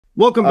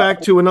Welcome Uh,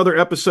 back to another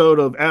episode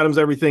of Adam's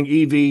Everything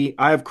EV.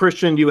 I have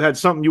Christian. You had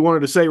something you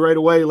wanted to say right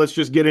away. Let's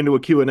just get into a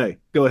Q&A.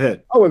 Go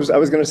ahead. I was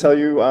going to tell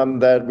you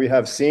that we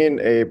have seen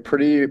a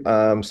pretty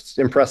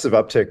impressive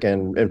uptick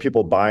in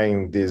people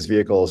buying these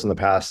vehicles in the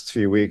past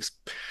few weeks.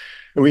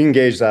 And we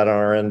engage that on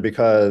our end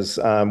because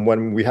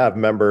when we have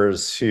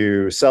members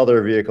who sell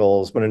their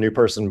vehicles, when a new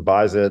person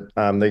buys it,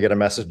 they get a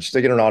message,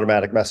 they get an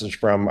automatic message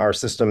from our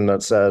system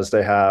that says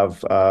they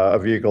have a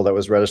vehicle that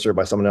was registered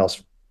by someone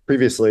else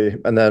previously.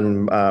 And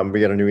then we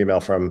get a new email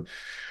from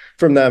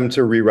them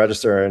to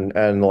re-register. And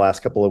in the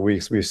last couple of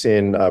weeks, we've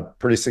seen a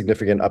pretty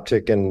significant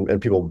uptick in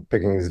people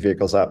picking these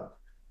vehicles up.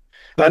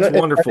 And, That's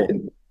wonderful.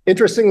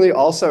 interestingly,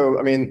 also,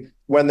 I mean,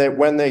 when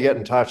they get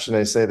in touch and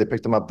they say they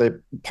picked them up, they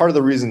part of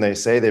the reason they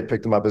say they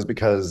picked them up is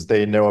because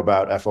they know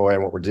about FOA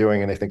and what we're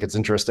doing, and they think it's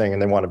interesting and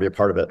they want to be a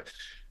part of it.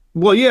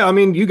 Well, yeah, I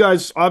mean, you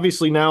guys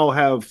obviously now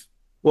have,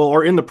 well,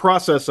 are in the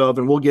process of,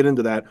 and we'll get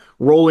into that,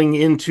 rolling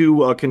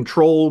into a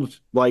controlled,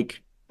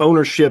 like,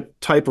 ownership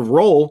type of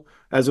role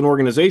as an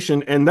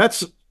organization. And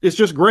it's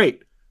just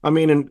great. I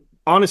mean, and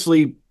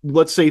honestly,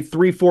 let's say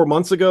 3, 4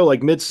 months ago,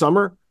 like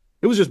midsummer,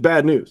 it was just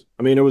bad news.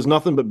 I mean, it was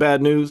nothing but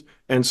bad news.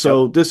 And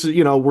so Yep. this is,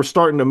 we're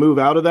starting to move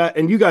out of that.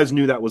 And you guys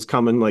knew that was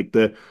coming. Like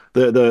it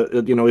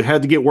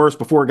had to get worse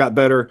before it got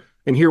better.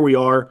 And here we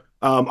are.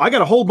 I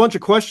got a whole bunch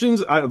of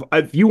questions.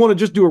 If you want to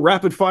just do a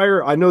rapid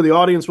fire, I know the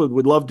audience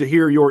would love to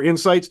hear your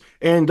insights.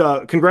 And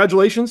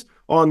congratulations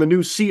on the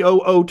new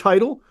COO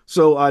title.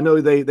 So I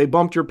know they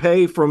bumped your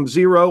pay from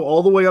zero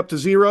all the way up to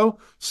zero.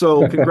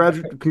 So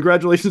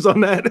congratulations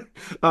on that.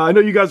 I know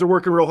you guys are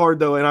working real hard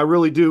though, and I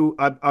really do.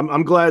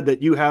 I'm glad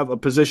that you have a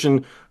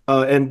position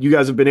and you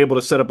guys have been able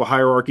to set up a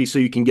hierarchy so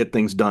you can get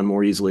things done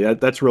more easily.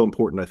 That's real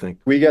important, I think.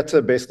 We get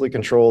to basically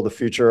control the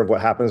future of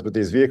what happens with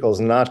these vehicles,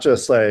 not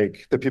just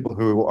like the people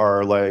who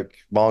are like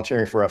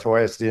volunteering for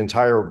FOA. It's the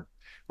entire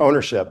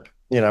ownership.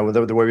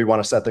 The way we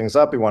want to set things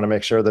up, we want to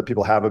make sure that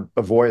people have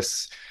a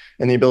voice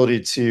and the ability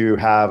to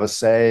have a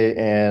say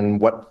in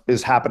what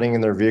is happening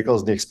in their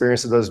vehicles, the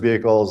experience of those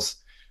vehicles,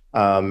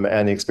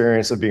 and the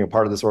experience of being a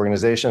part of this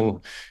organization.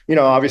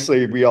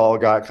 Obviously, we all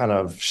got kind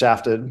of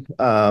shafted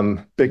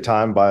big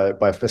time by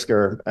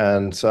Fisker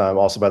and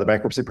also by the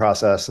bankruptcy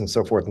process and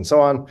so forth and so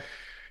on.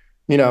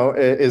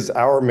 Is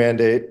our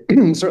mandate,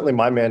 certainly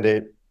my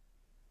mandate,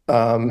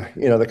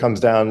 that comes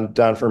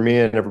down for me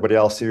and everybody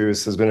else who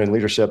has been in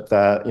leadership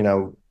that,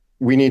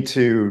 we need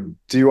to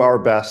do our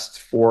best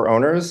for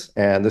owners,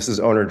 and this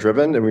is owner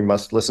driven, and we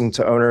must listen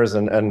to owners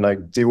and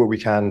like do what we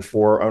can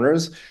for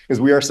owners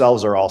because we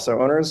ourselves are also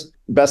owners.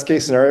 Best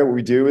case scenario, what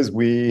we do is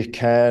we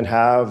can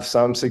have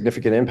some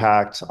significant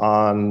impact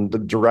on the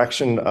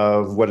direction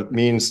of what it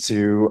means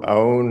to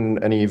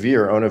own an EV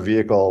or own a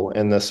vehicle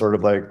in this sort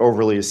of like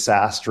overly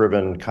SaaS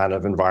driven kind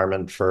of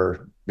environment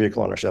for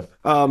vehicle ownership.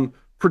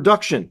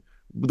 Production,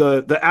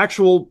 the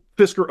actual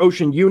Fisker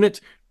Ocean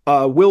unit.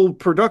 Will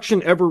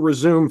production ever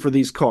resume for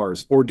these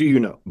cars, or do you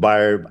know?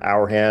 By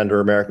our hand or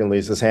American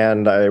Lease's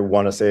hand, I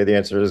want to say the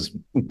answer is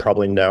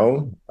probably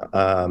no.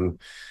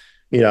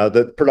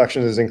 The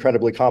production is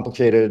incredibly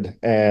complicated,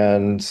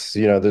 and it's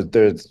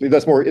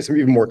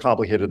even more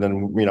complicated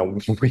than we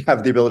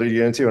have the ability to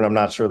get into, and I'm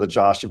not sure that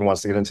Josh even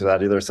wants to get into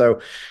that either. So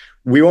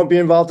we won't be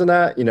involved in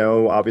that.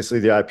 Obviously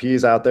the IP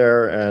is out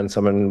there, and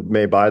someone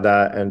may buy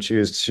that and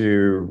choose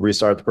to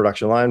restart the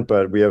production line,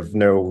 but we have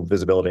no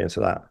visibility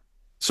into that.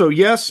 So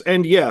yes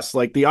and yes,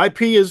 like the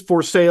IP is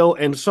for sale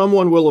and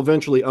someone will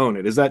eventually own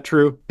it. Is that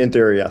true? In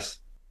theory, yes.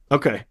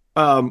 Okay.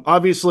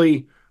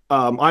 Obviously,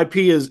 IP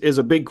is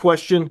a big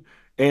question.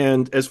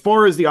 And as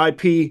far as the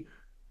IP,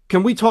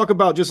 can we talk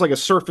about just like a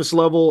surface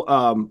level?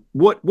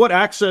 What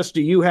access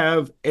do you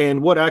have,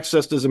 and what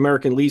access does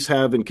American Lease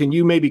have? And can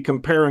you maybe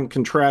compare and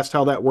contrast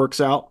how that works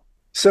out?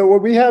 So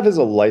what we have is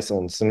a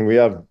license, and we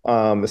have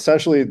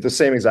essentially the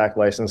same exact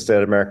license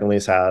that American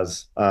Lease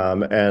has.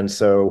 And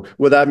so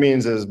what that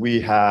means is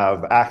we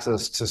have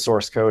access to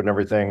source code and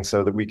everything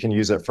so that we can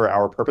use it for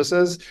our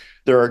purposes.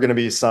 There are going to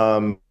be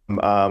some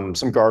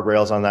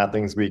guardrails on that,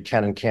 things we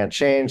can and can't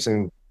change,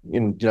 and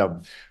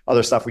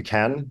other stuff we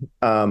can.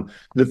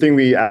 The thing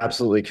we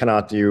absolutely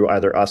cannot do,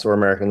 either us or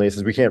American Lease,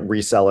 is we can't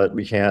resell it.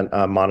 We can't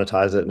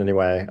monetize it in any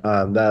way.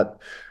 That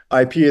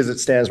IP as it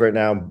stands right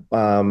now,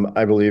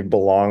 I believe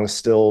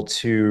belongs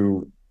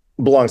to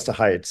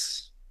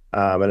Heights,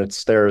 and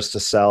it's theirs to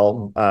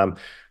sell.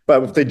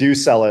 But if they do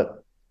sell it,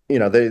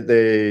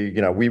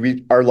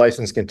 we our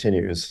license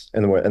continues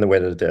in the way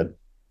that it did.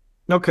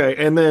 Okay.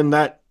 And then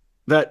that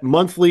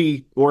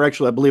monthly, or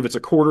actually, I believe it's a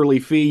quarterly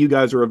fee you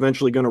guys are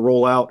eventually going to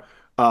roll out,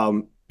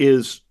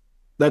 is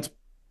that's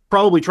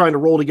probably trying to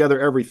roll together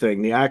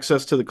everything: the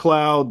access to the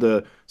cloud,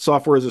 the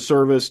software as a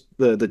service,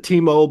 the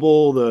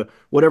T-Mobile, the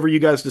whatever you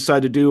guys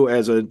decide to do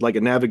as a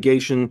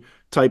navigation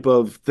type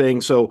of thing.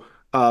 So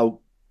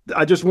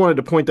I just wanted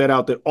to point that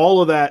out, that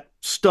all of that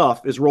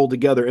stuff is rolled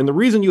together. And the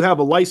reason you have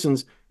a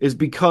license is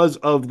because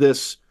of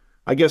this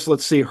I guess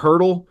let's see,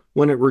 hurdle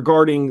when it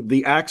regarding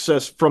the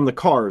access from the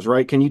cars,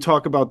 right? Can you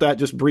talk about that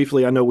just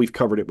briefly? I know we've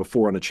covered it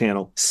before on the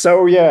channel.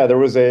 So yeah, there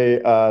was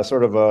a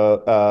sort of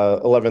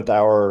a 11th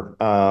hour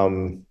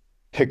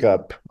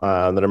hiccup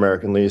that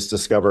American Lease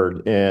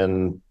discovered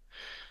in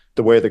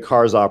the way the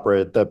cars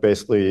operate, that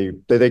basically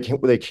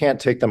they can't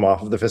take them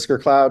off of the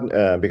Fisker cloud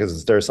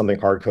because there's something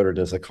hard coded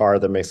into the car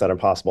that makes that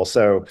impossible.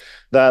 So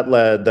that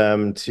led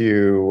them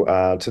to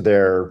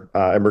their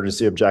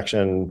emergency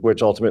objection,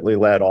 which ultimately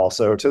led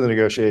also to the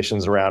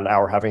negotiations around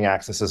our having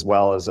access as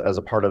well as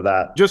a part of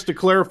that. Just to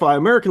clarify,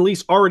 American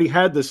Lease already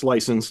had this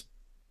license,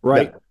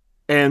 right? Yeah.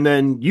 And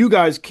then you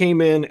guys came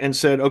in and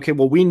said, okay,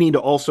 well, we need to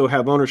also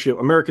have ownership.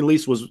 American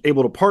Lease was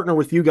able to partner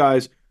with you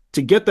guys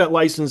to get that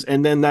license.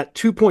 And then that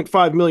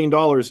 $2.5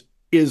 million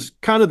is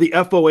kind of the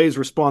FOA's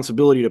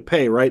responsibility to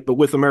pay, right? But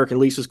with American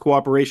Lease's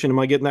cooperation, am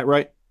I getting that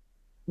right?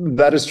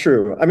 That is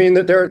true. I mean, we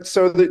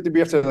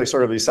have to like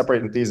sort of be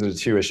separating these into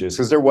two issues,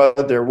 because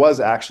there was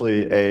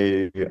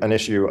actually an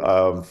issue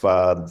of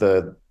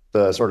the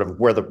sort of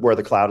where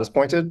the cloud is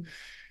pointed,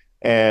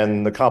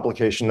 and the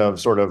complication of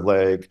sort of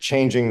like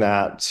changing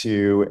that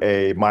to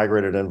a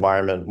migrated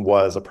environment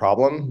was a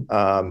problem.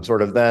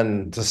 Sort of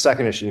then the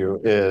second issue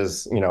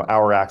is,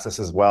 our access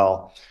as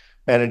well.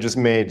 And it just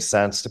made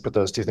sense to put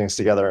those two things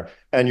together.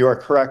 And you are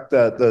correct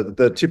that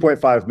the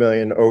 2.5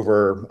 million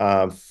over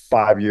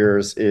 5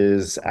 years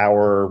is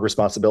our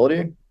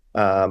responsibility.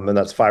 And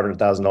that's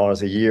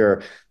 $500,000 a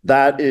year.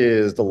 That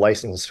is the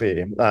license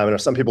fee.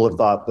 And some people have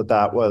thought that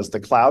that was the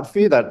cloud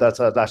fee. That's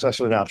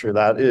actually not true.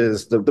 That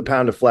is the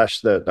pound of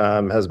flesh that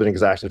has been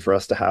exacted for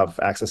us to have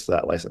access to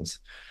that license.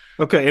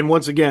 Okay. And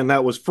once again,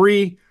 that was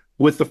free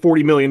with the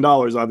 $40 million,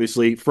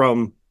 obviously,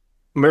 from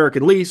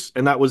American Lease.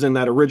 And that was in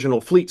that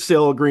original fleet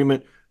sale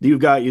agreement. You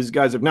guys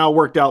have now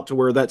worked out to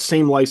where that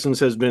same license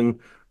has been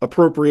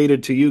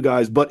appropriated to you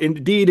guys. But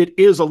indeed, it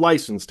is a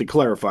license, to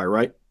clarify,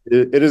 right?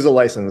 It is a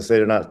license.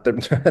 They're not.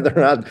 They're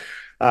not.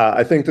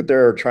 I think that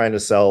they're trying to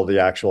sell the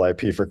actual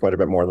IP for quite a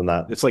bit more than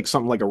that. It's like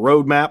something like a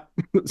roadmap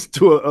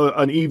to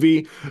an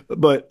EV,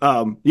 but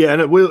yeah,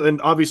 and it will,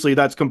 and obviously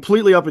that's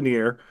completely up in the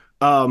air.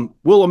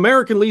 Will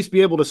American Lease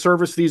be able to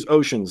service these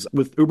oceans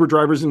with Uber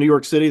drivers in New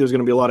York City? There's going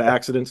to be a lot of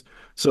accidents,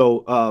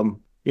 so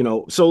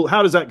so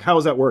how is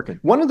that working?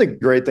 One of the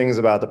great things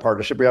about the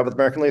partnership we have with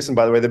American Lease, and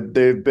by the way,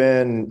 they've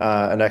been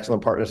an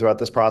excellent partner throughout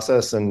this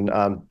process. And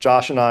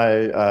Josh and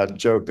I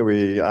joked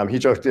that he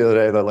joked the other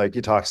day that like he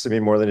talks to me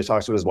more than he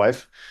talks to his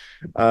wife,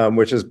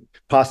 which is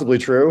possibly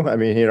true. I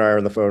mean, he and I are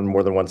on the phone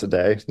more than once a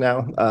day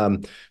now.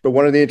 But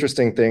one of the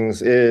interesting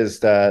things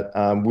is that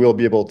we'll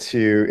be able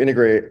to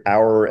integrate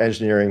our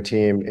engineering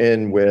team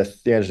in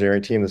with the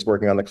engineering team that's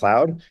working on the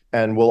cloud,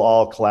 and we'll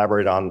all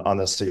collaborate on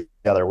this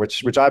together,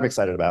 which I'm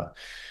excited about.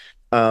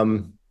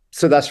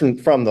 So that's from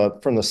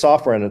the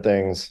software end of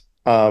things.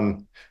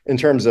 In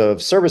terms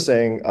of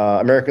servicing,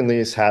 American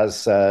Lease has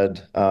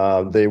said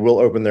they will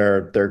open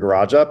their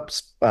garage up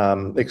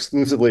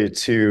exclusively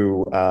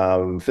to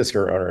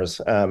Fisker owners.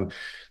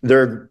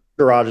 Their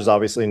garage is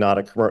obviously not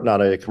a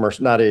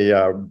commercial, not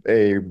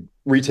a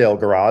retail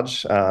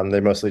garage. They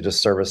mostly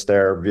just service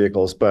their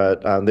vehicles,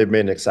 but they've made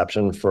an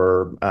exception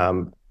for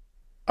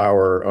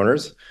our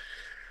owners.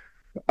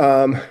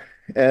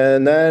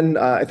 And then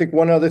I think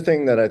one other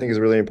thing that I think is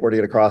really important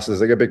to get across is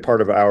like a big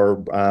part of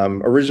our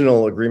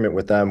original agreement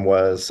with them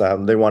was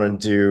they wanted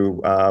to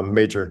do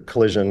major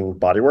collision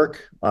bodywork.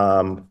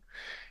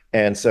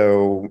 And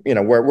so,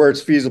 where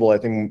it's feasible, I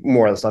think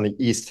more or less on the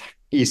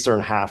eastern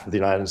half of the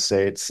United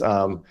States,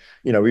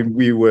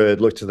 we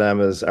would look to them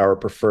as our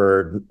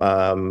preferred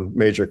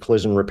major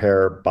collision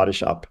repair body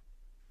shop.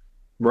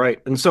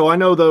 Right, and so I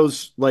know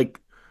those like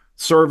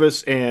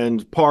service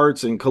and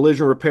parts and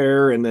collision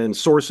repair and then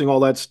sourcing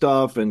all that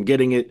stuff and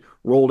getting it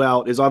rolled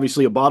out is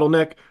obviously a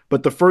bottleneck.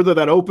 But the further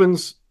that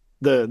opens,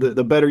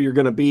 the better you're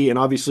going to be. And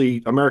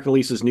obviously, American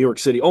Lease is New York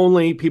City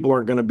only. People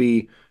aren't going to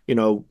be,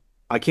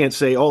 I can't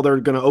say, oh, they're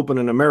going to open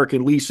an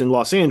American Lease in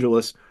Los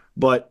Angeles.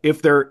 But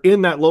if they're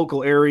in that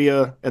local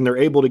area and they're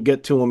able to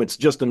get to them, it's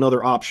just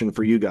another option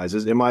for you guys.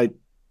 Am I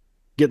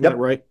getting that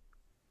right?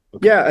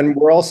 Okay. Yeah, and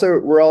we're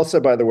also,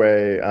 by the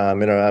way,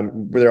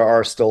 there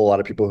are still a lot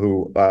of people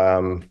who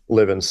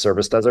live in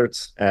service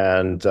deserts,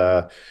 and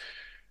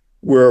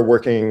we're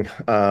working.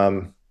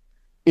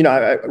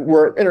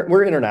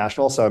 We're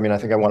international, so I mean, I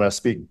think I want to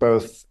speak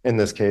both in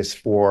this case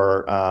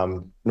for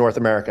North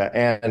America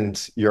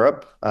and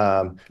Europe.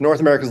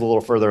 North America is a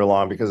little further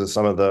along because of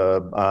some of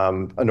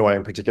the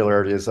annoying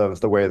particularities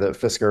of the way that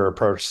Fisker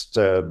approached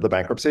the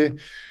bankruptcy.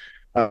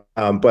 But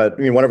I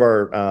mean, one of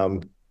our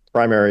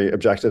primary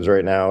objectives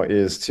right now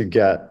is to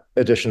get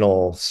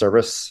additional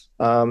service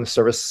options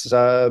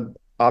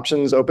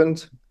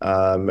opened,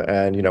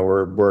 and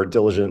we're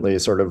diligently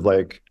sort of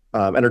like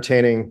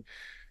entertaining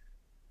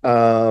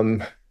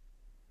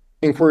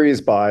inquiries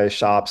by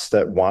shops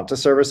that want to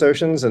service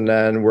oceans, and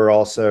then we're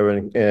also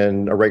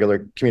in a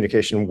regular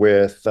communication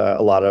with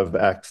a lot of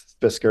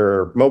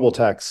ex-Fisker mobile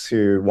techs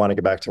who want to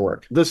get back to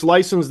work. This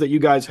license that you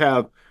guys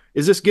have,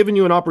 is this giving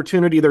you an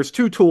opportunity? There's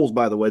two tools,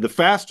 by the way, the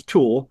fast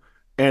tool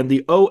and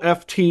the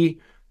OFT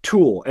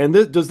tool. And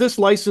does this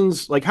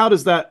license, like, how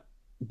does that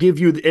give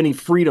you any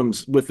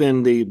freedoms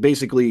within the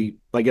basically,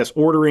 I guess,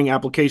 ordering,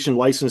 application,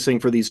 licensing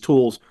for these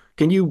tools?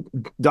 Can you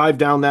dive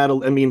down that?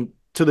 I mean,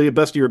 to the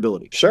best of your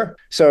ability. Sure.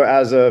 So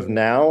as of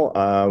now,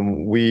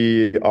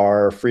 we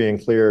are free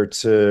and clear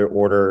to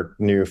order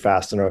new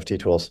fast and OFT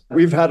tools.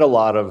 We've had a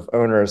lot of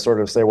owners sort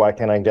of say, "Why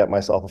can't I get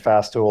myself a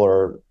fast tool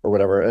or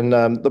whatever?" And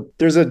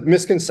there's a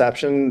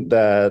misconception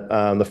that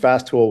the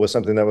fast tool was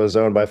something that was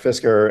owned by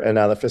Fisker, and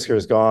now that Fisker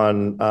is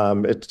gone,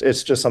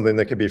 it's just something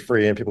that could be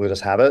free and people can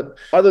just have it.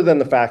 Other than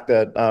the fact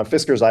that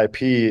Fisker's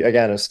IP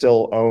again is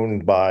still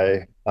owned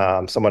by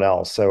someone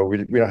else. So we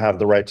don't have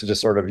the right to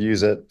just sort of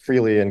use it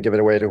freely and give it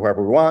away to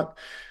whoever we want.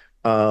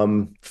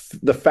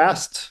 The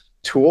FAST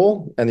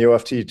tool and the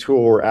OFT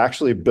tool were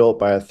actually built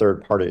by a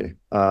third party.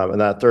 And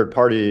that third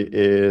party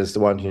is the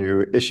one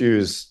who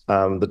issues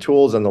the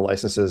tools and the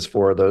licenses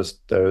for those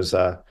tools.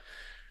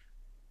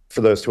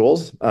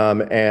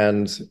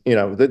 And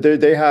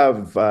they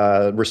have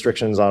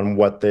restrictions on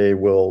what they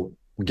will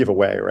give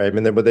away, right? I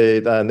mean,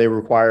 they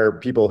require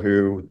people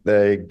who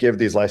they give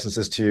these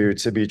licenses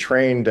to be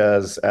trained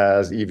as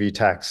EV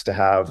techs, to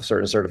have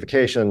certain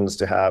certifications,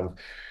 to have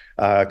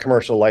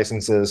commercial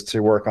licenses to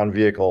work on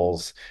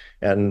vehicles.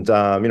 And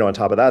on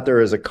top of that,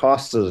 there is a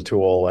cost to the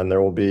tool, and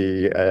there will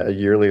be a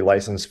yearly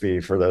license fee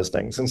for those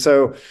things. And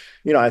so,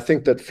 I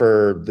think that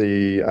for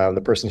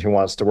the person who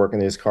wants to work in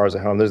these cars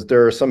at home,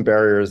 there are some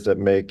barriers that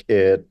make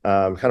it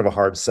kind of a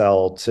hard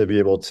sell to be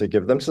able to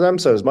give them to them.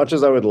 So as much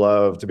as I would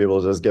love to be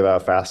able to just give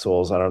out fast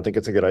tools, I don't think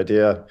it's a good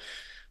idea.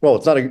 Well,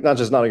 it's not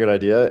just not a good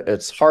idea.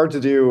 It's hard to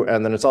do,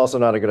 and then it's also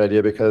not a good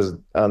idea because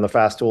the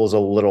fast tool is a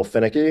little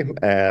finicky,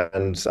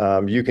 and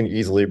you can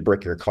easily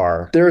brick your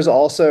car. There's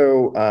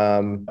also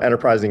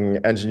enterprising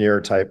engineer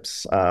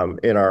types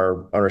in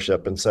our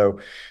ownership, and so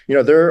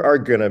there are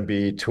going to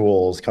be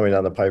tools coming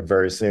down the pipe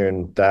very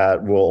soon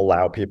that will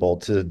allow people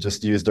to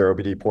just use their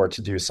OBD port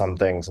to do some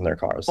things in their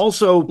cars.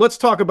 Also, let's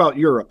talk about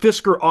Europe.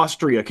 Fisker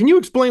Austria. Can you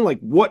explain like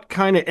what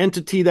kind of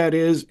entity that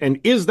is, and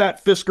is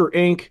that Fisker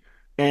Inc.?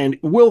 And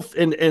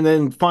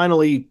then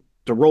finally,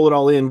 to roll it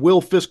all in,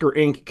 will Fisker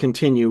Inc.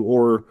 continue,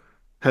 or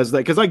has that?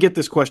 Because I get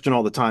this question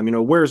all the time.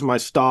 Where's my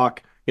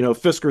stock?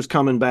 Fisker's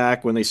coming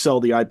back when they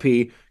sell the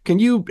IP.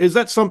 Is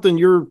that something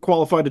you're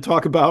qualified to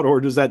talk about, or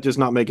does that just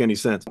not make any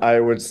sense? I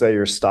would say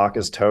your stock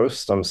is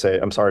toast. I'm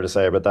sorry to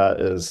say, but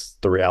that is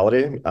the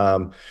reality.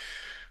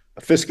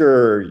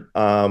 Fisker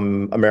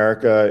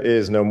America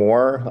is no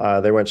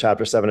more. They went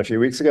Chapter 7 a few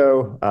weeks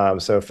ago.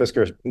 So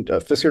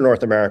Fisker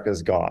North America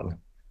is gone.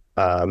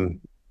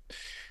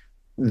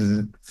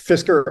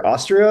 Fisker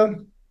Austria,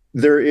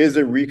 there is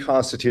a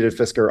reconstituted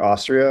Fisker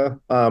Austria,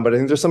 but I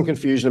think there's some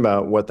confusion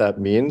about what that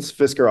means.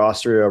 Fisker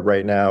Austria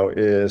right now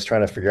is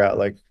trying to figure out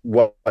like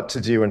what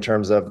to do in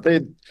terms of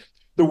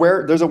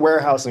there's a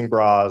warehouse in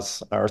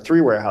Graz, or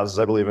 3 warehouses,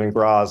 I believe, in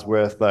Graz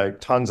with like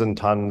tons and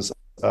tons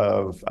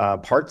of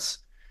parts.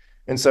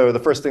 And so the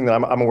first thing that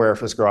I'm aware of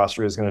Fisker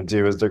Austria is going to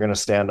do is they're going to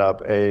stand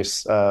up a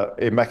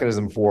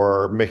mechanism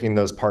for making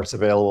those parts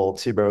available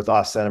to both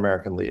us and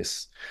American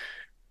Lease.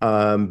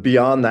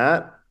 Beyond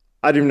that,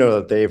 I don't even know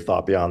that they've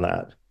thought beyond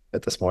that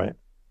at this point.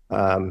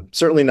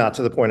 Certainly not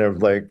to the point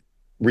of like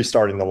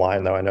restarting the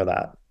line, though. I know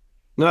that.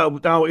 Now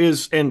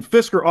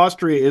Fisker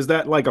Austria, is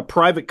that like a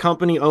private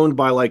company owned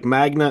by like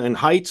Magna and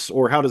Heights,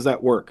 or how does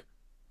that work?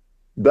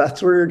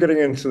 That's where you're getting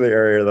into the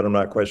area that I'm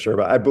not quite sure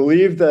about. I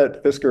believe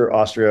that Fisker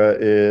Austria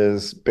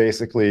is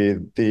basically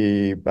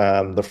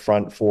the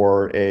front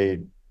for a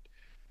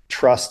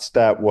trust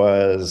that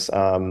was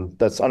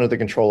that's under the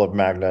control of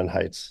Magna and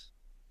Heights.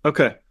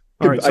 Okay.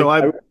 All right. So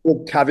I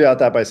will caveat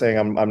that by saying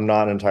I'm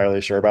not entirely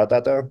sure about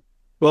that, though.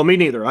 Well, me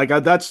neither.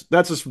 That's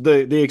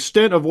the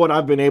extent of what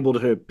I've been able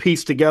to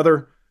piece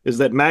together is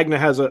that Magna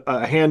has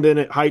a hand in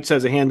it, Heights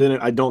has a hand in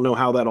it. I don't know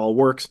how that all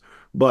works,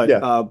 but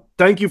yeah.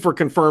 Thank you for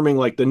confirming.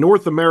 Like the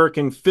North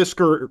American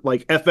Fisker,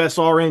 like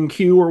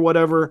FSRNQ or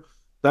whatever.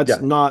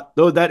 That's not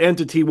though. That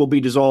entity will be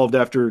dissolved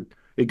after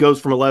it goes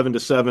from 11 to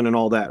 7 and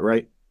all that,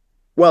 right?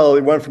 Well,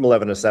 it went from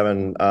 11 to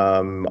 7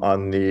 on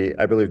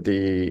I believe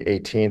the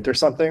 18th or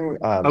something.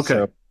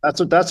 Okay.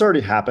 So that's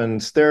already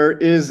happened. There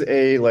is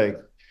a like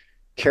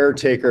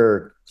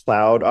caretaker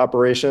cloud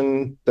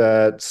operation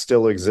that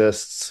still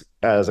exists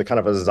as a kind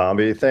of a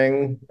zombie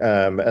thing.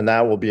 And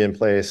that will be in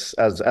place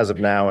as of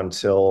now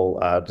until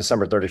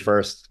December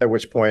 31st, at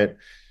which point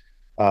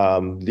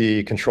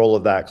the control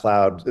of that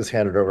cloud is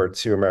handed over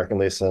to American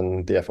Lease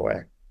and the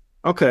FOA.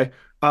 Okay.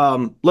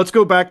 Let's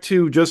go back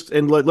to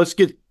let's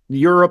get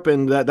Europe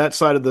and that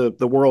side of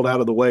the world out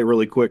of the way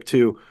really quick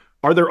too.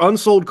 Are there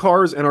unsold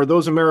cars, and are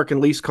those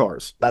American Lease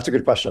cars? That's a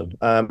good question.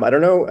 I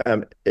don't know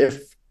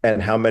if and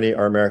how many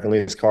are American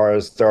Lease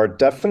cars. There are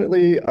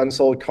definitely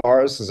unsold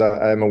cars, as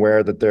I'm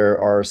aware that there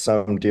are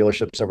some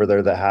dealerships over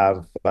there that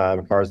have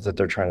cars that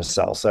they're trying to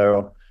sell.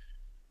 So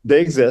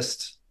they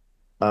exist.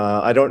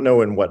 I don't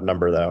know in what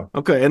number, though.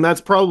 Okay, and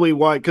that's probably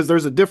why, because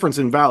there's a difference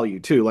in value,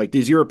 too. Like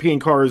these European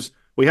cars,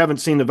 we haven't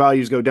seen the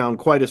values go down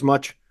quite as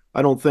much,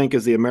 I don't think,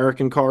 as the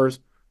American cars.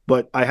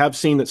 but I have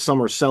seen that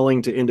some are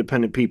selling to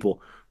independent people.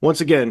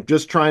 Once again,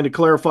 just trying to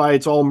clarify,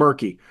 it's all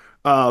murky. It,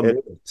 Um,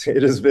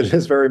 it is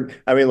very,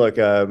 I mean, look,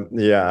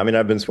 yeah, I mean,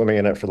 I've been swimming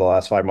in it for the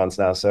last 5 months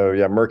now. So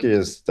yeah, murky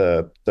is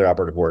the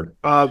operative word.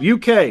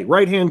 UK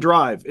right-hand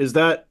drive, is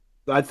that?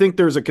 I think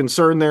there's a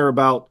concern there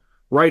about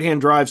right-hand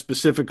drive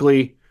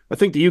specifically. I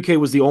think the UK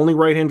was the only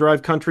right-hand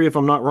drive country, if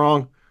I'm not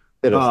wrong.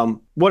 It is.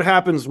 What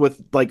happens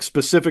with like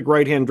specific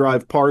right-hand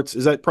drive parts?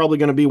 Is that probably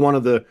going to be one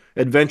of the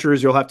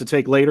adventures you'll have to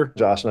take later?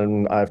 Josh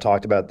and I have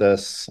talked about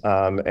this,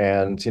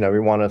 and we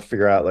want to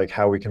figure out like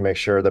how we can make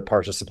sure that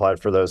parts are supplied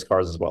for those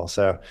cars as well.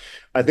 So,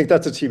 I think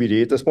that's a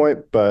TBD at this point,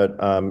 but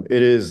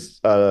it is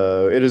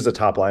a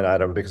top line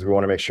item because we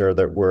want to make sure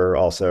that we're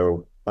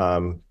also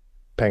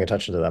paying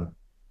attention to them.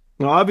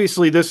 Now,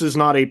 obviously, this is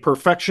not a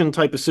perfection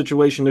type of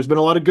situation. There's been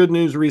a lot of good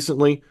news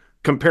recently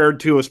compared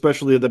to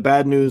especially the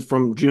bad news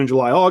from June,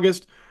 July,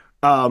 August.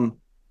 Um,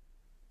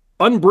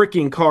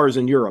 Unbricking cars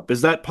in Europe,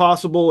 is that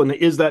possible? And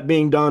is that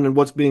being done? And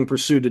what's being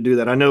pursued to do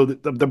that? I know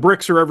that the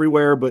bricks are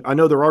everywhere, but I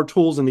know there are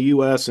tools in the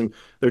US and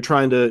you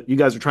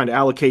guys are trying to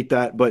allocate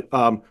that. But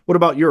what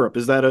about Europe?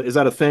 Is that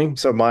a thing?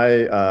 So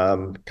my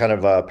kind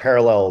of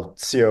parallel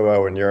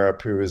COO in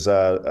Europe, who is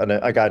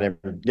a guy named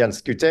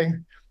Jens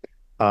Gutte,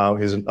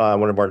 who's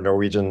one of our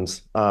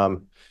Norwegians.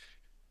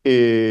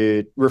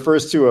 It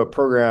refers to a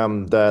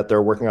program that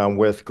they're working on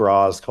with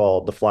Graz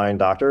called the Flying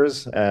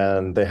Doctors,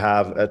 and they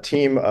have a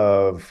team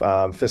of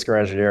Fisker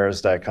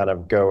engineers that kind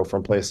of go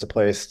from place to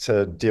place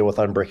to deal with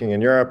unbricking in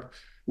Europe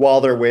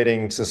while they're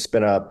waiting to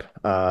spin up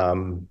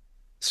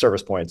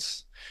service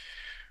points.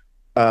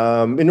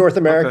 In North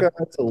Okay. America,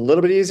 it's a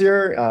little bit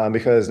easier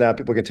because now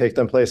people can take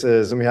them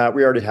places, and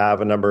we already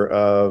have a number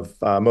of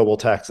mobile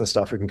techs and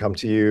stuff who can come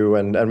to you,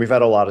 and we've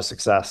had a lot of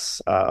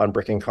success on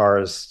bricking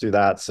cars do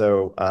that.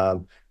 So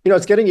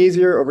it's getting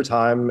easier over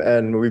time,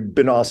 and we've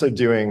been also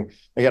doing.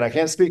 Again, I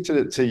can't speak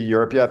to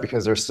Europe yet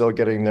because they're still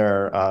getting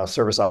their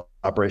service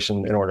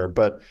operation in order,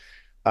 but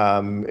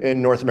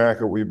in North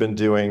America, what we've been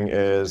doing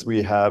is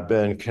we have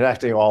been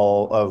connecting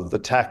all of the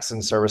techs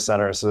and service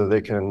centers so that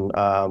they can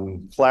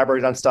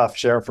collaborate on stuff,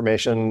 share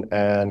information,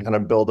 and kind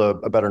of build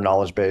a better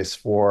knowledge base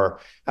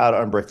for how to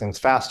unbrick things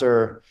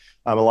faster.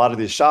 A lot of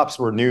these shops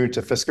were new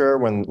to Fisker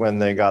when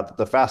they got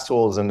the fast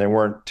tools, and they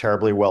weren't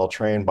terribly well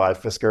trained by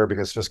Fisker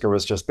because Fisker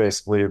was just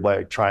basically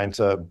like trying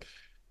to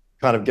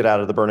kind of get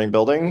out of the burning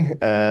building.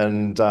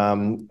 And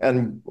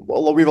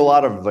well, we have a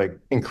lot of like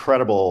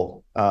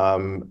incredible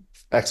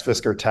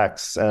ex-Fisker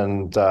techs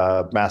and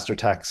master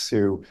techs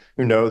who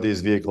know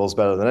these vehicles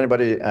better than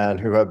anybody and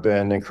who have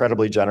been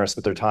incredibly generous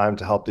with their time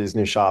to help these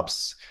new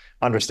shops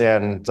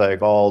understand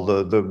like all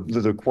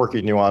the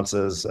quirky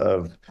nuances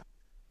of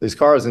these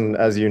cars. And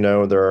as you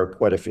know, there are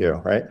quite a few,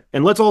 right?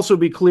 And let's also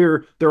be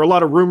clear, there are a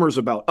lot of rumors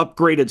about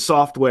upgraded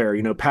software,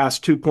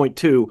 past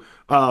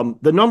 2.2.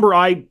 The number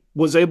I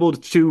was able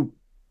to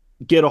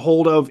get a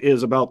hold of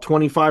is about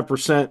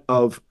 25%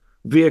 of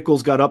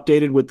vehicles got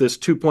updated with this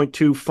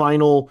 2.2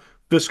 final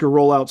Fisker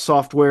rollout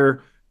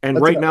software. And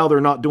That's right now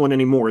they're not doing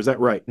any more. Is that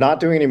right?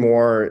 Not doing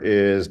anymore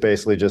is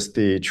basically just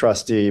the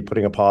trustee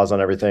putting a pause on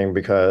everything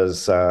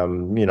because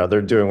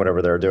they're doing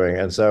whatever they're doing.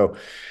 And so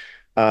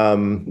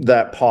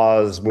that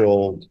pause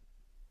will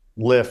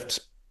lift,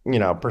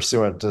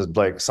 pursuant to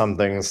like some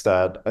things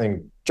that I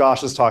think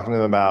Josh is talking to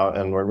them about,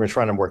 and we're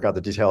trying to work out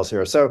the details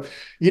here. So,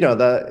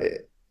 that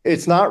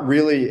it's not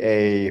really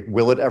a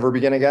will it ever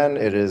begin again?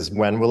 It is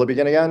when will it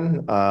begin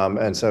again?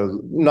 And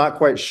so not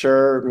quite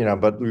sure,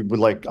 but we would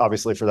like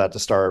obviously for that to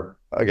start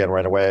again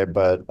right away,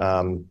 but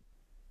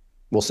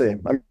we'll see.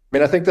 I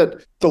mean, I think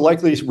that the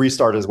likely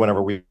restart is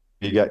whenever we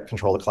get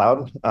control of the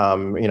cloud,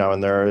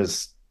 and there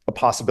is a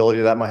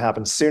possibility that might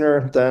happen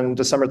sooner than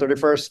December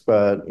 31st.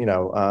 But,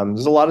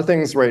 there's a lot of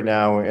things right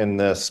now in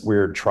this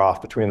weird trough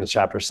between the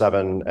Chapter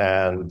 7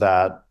 and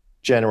that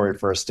January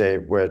 1st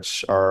date,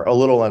 which are a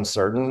little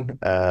uncertain.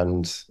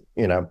 And,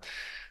 I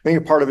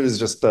think part of it is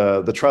just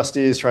the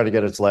trustees trying to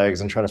get its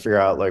legs and trying to figure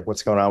out like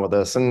what's going on with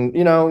this. And,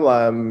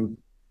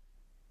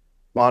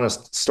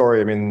 honest story,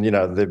 I mean,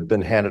 they've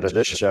been handed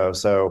a show.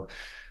 So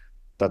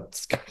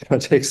that's gonna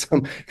take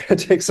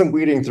some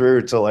weeding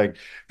through to like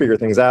figure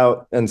things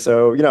out. And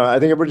so, I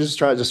think we're just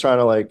trying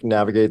to like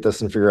navigate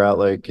this and figure out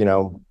like,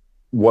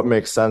 what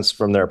makes sense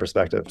from their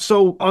perspective.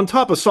 So on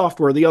top of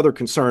software, the other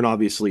concern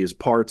obviously is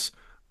parts.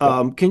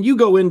 Yep. Can you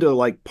go into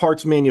like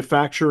parts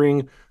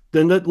manufacturing?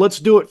 Then let's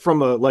do it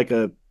from a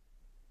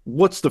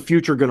what's the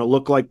future going to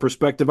look like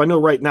perspective. I know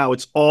right now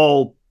it's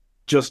all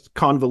just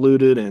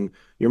convoluted and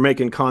you're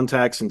making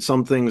contacts and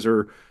some things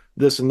are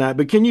this and that.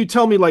 But can you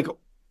tell me like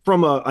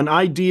from an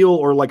ideal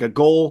or like a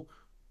goal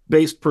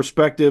based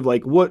perspective,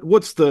 like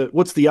what's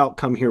the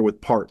outcome here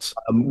with parts?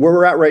 Where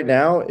we're at right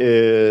now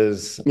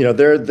is,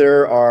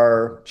 there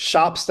are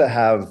shops that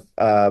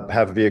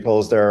have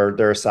vehicles. There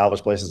are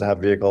salvage places that have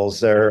vehicles.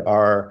 There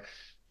are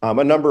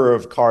a number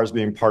of cars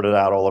being parted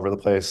out all over the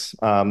place.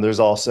 There was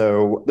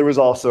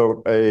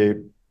also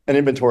an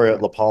inventory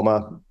at La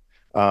Palma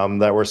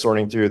that we're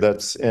sorting through.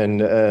 That's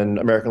in an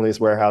American Lease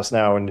warehouse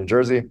now in New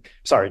Jersey.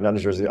 Sorry, not New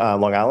Jersey,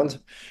 Long Island.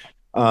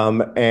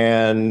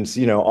 And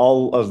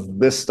all of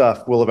this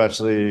stuff will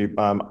eventually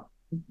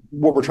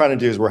what we're trying to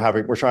do is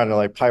we're trying to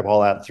like pipe all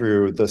that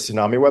through the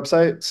Tsunami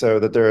website so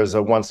that there is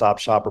a one-stop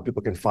shop where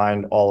people can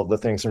find all of the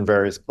things from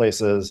various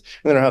places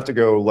and they don't have to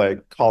go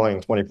like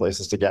calling 20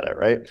 places to get it,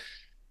 right?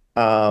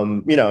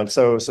 And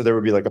so there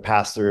would be like a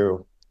pass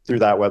through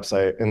that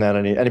website, and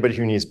then anybody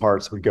who needs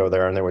parts would go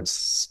there and they would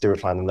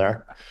find them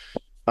there.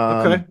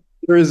 Okay. Um,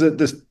 there's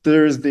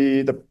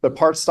the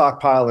part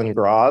stockpile in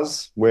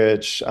Graz,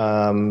 which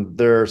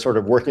they're sort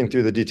of working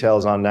through the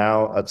details on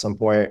now. At some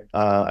point,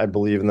 I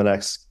believe in the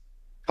next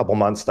couple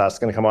months, that's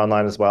going to come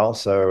online as well.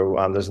 So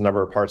there's a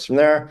number of parts from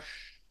there.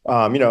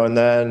 And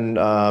then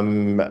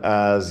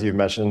as you've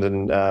mentioned,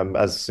 and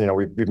as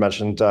we've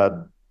mentioned,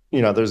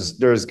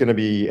 there's going to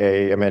be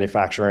a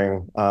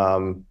manufacturing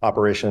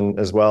operation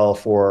as well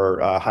for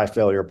high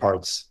failure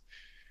parts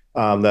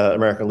that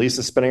American Lease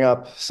is spinning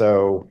up.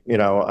 So,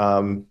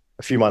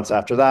 a few months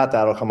after that,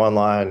 that'll come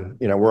online.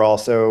 We're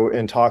also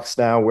in talks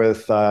now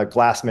with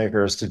glass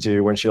makers to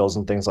do windshields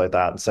and things like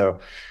that. So,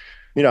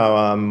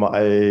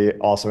 I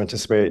also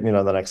anticipate,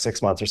 the next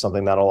 6 months or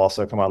something that'll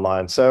also come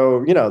online.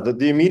 So,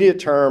 the immediate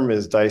term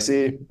is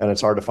dicey and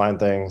it's hard to find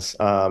things.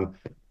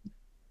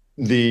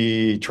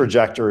 The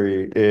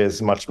trajectory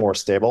is much more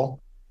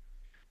stable.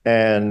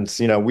 And,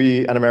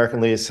 we at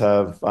American Lease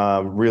have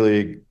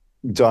really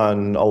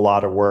done a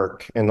lot of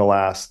work in the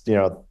last,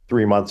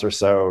 3 months or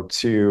so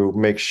to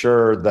make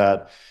sure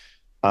that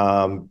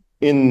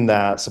in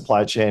that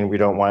supply chain, we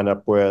don't wind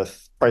up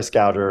with price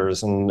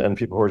gougers and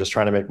people who are just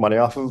trying to make money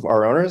off of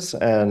our owners.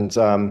 And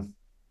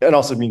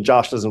also, I mean,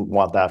 Josh doesn't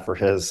want that for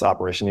his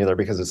operation either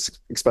because it's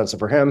expensive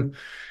for him.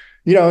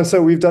 And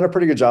so we've done a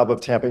pretty good job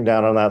of tamping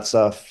down on that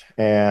stuff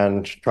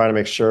and trying to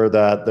make sure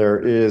that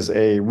there is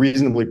a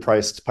reasonably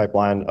priced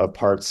pipeline of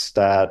parts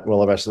that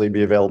will eventually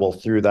be available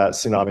through that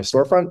Tsunami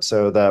storefront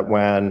so that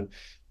when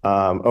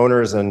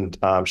owners and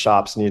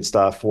shops need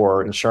stuff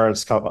or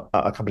insurance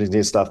companies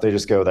need stuff, they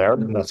just go there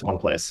and that's one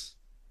place.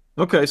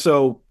 Okay,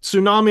 so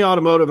Tsunami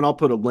Automotive, and I'll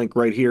put a link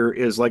right here,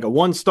 is like a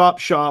one-stop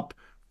shop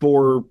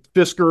for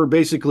Fisker.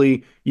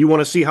 Basically, you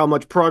want to see how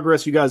much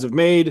progress you guys have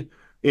made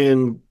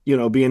in,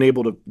 being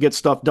able to get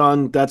stuff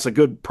done. That's a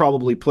good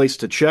probably place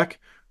to check.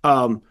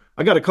 I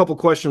got a couple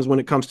questions when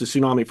it comes to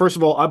Tsunami. First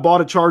of all, I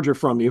bought a charger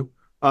from you.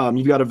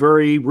 You've got a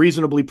very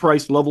reasonably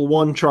priced level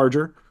 1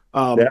 charger.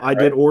 Yeah, I right.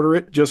 did order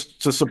it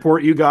just to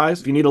support you guys.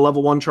 If you need a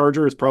level 1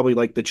 charger, it's probably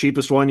like the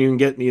cheapest one you can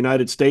get in the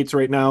United States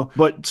right now.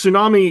 But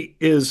Tsunami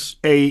is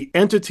a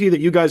entity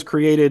that you guys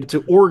created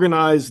to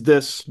organize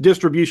this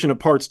distribution of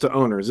parts to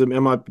owners.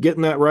 Am I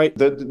getting that right?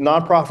 The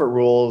nonprofit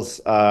rules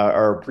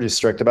are pretty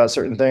strict about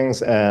certain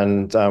things,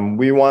 and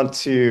we want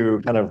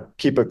to kind of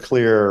keep a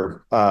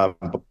clear,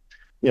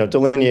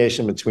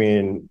 delineation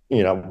between,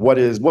 what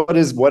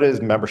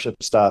is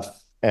membership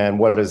stuff and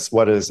what is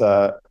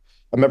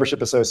a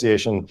membership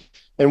association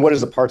and what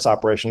is a parts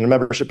operation. A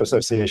membership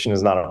association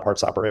is not a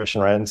parts operation,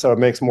 right? And so it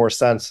makes more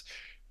sense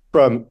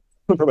from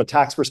a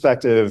tax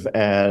perspective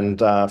and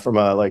from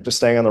a like just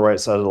staying on the right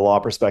side of the law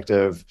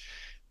perspective,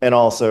 and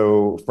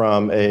also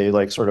from a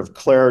like sort of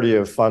clarity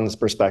of funds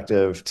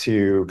perspective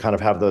to kind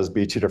of have those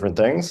be two different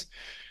things.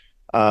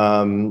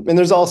 And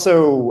there's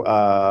also,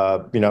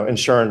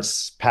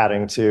 insurance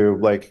padding too,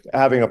 like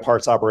having a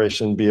parts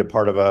operation be a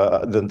part of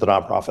the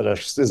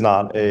nonprofit is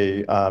not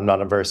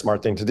a very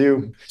smart thing to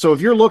do. So if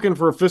you're looking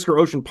for Fisker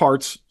Ocean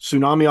parts,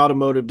 Tsunami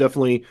Automotive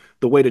definitely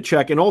the way to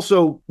check. And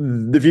also,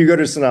 If you go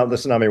to the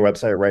Tsunami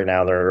website right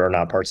now, there are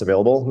not parts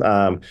available.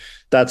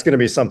 That's going to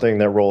be something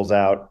that rolls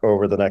out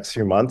over the next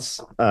few months.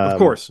 of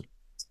course,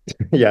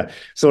 Yeah,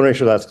 so make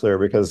sure that's clear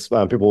because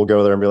people will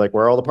go there and be like,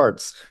 "Where are all the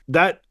parts?"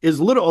 that is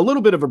a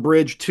little bit of a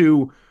bridge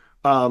to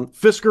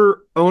Fisker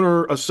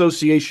Owner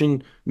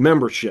Association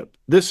membership.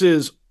 This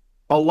is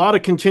a lot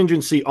of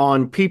contingency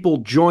on people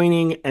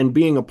joining and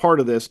being a part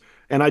of this.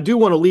 And I do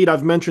want to lead,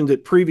 I've mentioned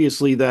it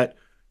previously, that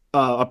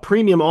a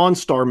premium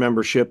OnStar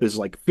membership is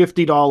like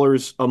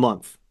 $50 a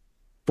month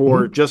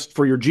for Mhm. just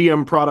for your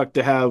GM product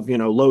to have,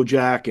 low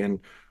jack and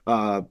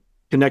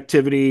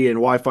connectivity and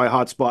Wi-Fi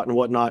hotspot and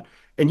whatnot.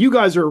 And you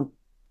guys are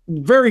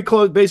very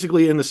close,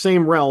 basically in the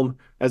same realm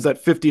as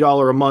that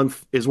 $50 a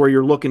month is where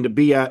you're looking to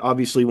be at.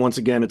 Obviously, once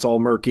again, it's all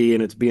murky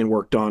and it's being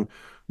worked on.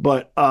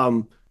 But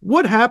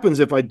what happens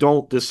if I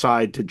don't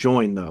decide to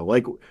join though?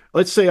 Like,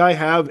 let's say I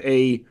have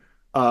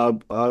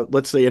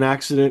let's say an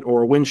accident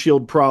or a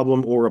windshield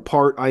problem or a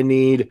part I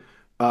need,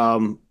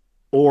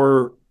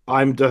 or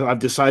I've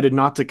decided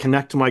not to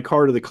connect my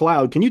car to the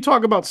cloud. Can you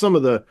talk about some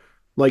of the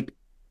like,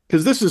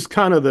 because this is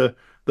kind of the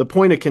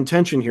point of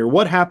contention here.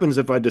 What happens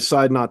if I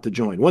decide not to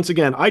join? Once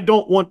again, I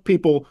don't want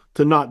people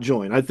to not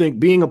join. I think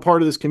being a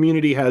part of this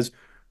community has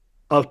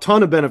a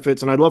ton of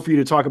benefits, and I'd love for you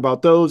to talk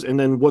about those and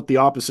then what the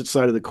opposite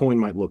side of the coin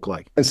might look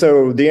like. And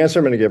so the answer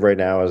I'm going to give right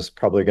now is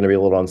probably going to be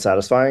a little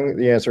unsatisfying.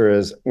 The answer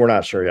is we're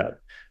not sure yet.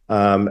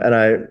 And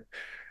I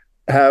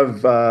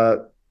have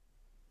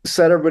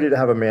set everybody to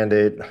have a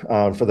mandate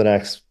for the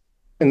next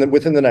and then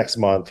within the next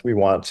month, we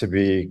want to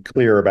be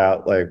clear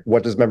about like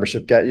what does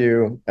membership get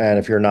you, and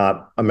if you're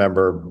not a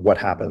member, what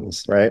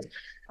happens, right?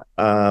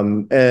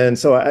 And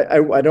so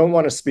I don't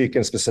want to speak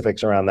in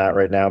specifics around that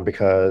right now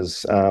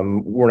because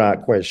we're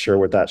not quite sure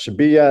what that should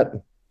be yet.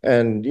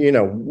 And,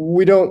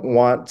 we don't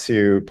want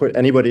to put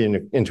anybody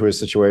into a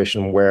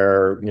situation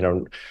where,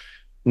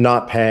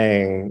 not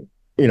paying,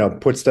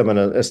 puts them at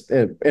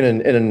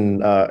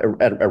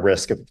a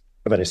risk of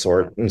any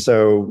sort. And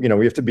so,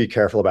 we have to be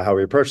careful about how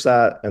we approach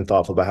that and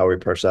thoughtful about how we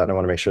approach that. And I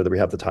want to make sure that we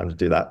have the time to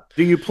do that.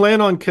 Do you plan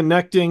on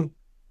connecting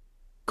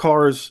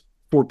cars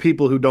for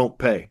people who don't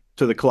pay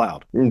to the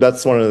cloud?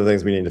 That's one of the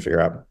things we need to figure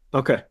out.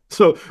 Okay.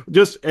 So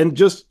just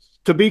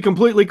to be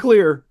completely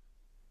clear,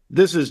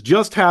 this has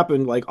just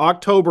happened. Like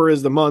October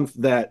is the month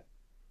that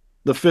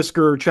the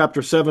Fisker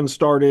Chapter 7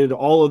 started,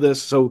 all of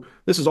this. So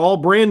this is all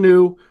brand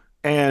new.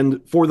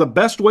 And for the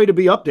best way to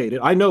be updated,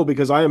 I know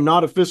because I am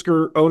not a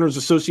Fisker Owners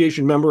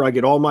Association member. I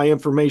get all my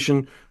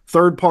information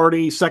third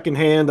party,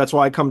 secondhand. That's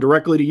why I come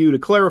directly to you to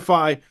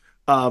clarify.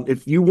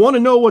 If you want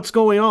to know what's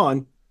going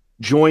on,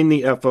 join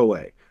the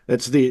FOA.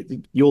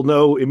 You'll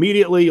know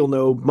immediately. You'll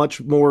know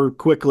much more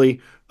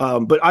quickly.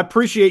 But I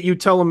appreciate you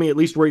telling me at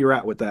least where you're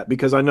at with that,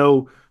 because I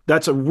know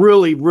that's a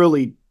really,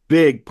 really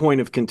big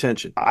point of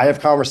contention. I have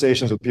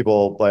conversations with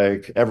people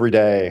like every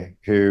day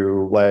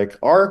who like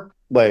are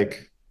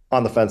like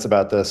on the fence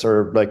about this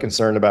or like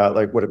concerned about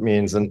like what it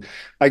means. And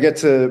I get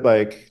to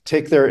like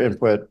take their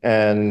input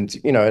and,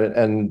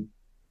 and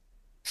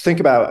think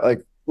about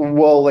like,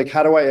 well, like,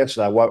 how do I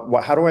answer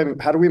that?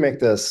 How do we make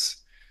this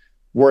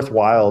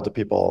worthwhile to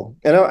people?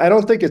 And I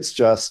don't think it's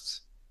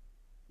just,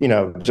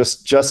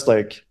 just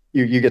like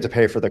you get to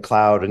pay for the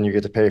cloud and you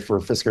get to pay for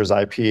Fisker's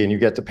IP and you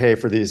get to pay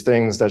for these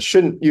things that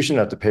you shouldn't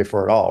have to pay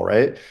for at all,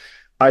 right?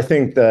 I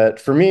think that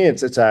for me,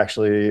 it's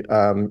actually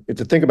to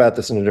think about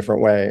this in a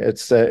different way.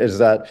 Is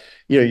that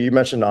you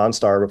mentioned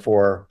OnStar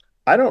before.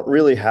 I don't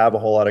really have a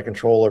whole lot of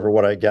control over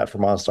what I get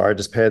from OnStar. I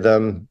just pay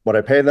them what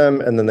I pay them,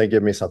 and then they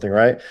give me something,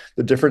 right?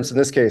 The difference in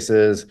this case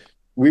is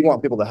we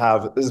want people to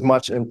have as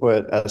much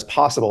input as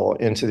possible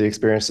into the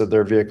experience of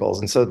their vehicles,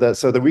 and so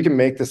that we can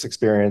make this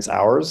experience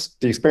ours,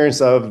 the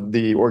experience of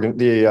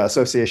the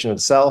association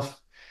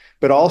itself,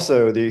 but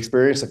also the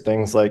experience of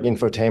things like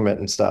infotainment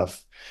and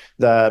stuff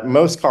that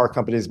most car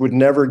companies would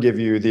never give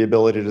you the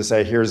ability to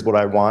say, here's what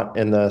I want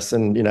in this,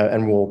 and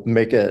and we'll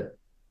make it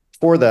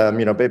for them,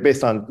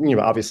 based on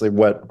obviously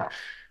what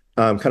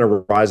kind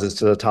of rises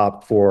to the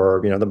top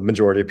for the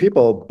majority of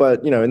people.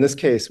 But in this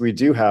case, we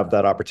do have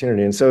that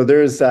opportunity, and so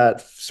there's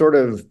that sort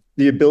of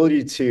the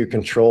ability to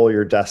control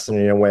your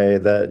destiny in a way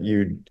that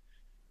you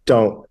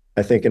don't,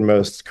 I think, in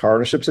most car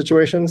ownership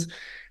situations.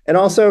 And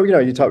also,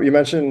 you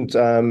mentioned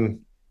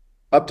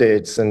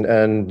updates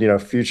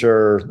and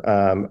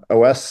future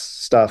OS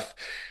stuff.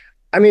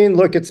 I mean,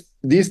 look,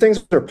 these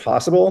things are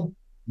possible.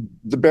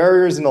 The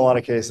barriers in a lot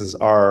of cases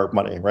are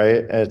money,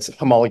 right? It's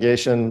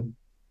homologation,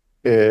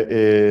 it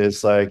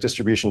is like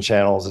distribution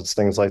channels, it's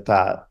things like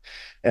that.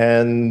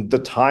 And the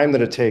time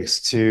that it takes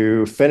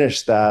to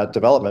finish that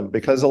development,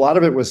 because a lot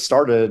of it was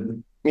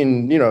started,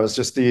 it's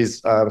just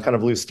these kind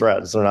of loose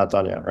threads. They're not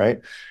done yet, right?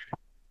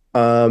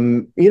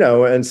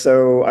 And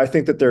so I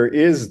think that there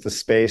is the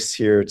space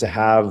here to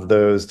have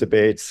those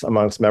debates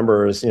amongst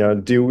members.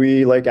 Do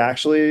we like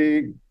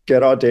actually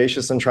get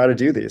audacious and try to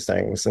do these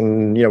things?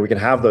 And, we can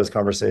have those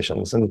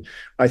conversations. And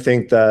I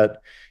think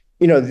that,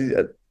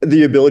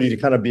 the ability to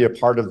kind of be a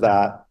part of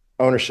that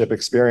ownership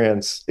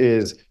experience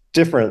is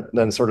different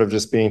than sort of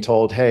just being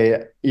told,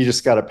 hey, you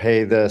just got to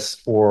pay this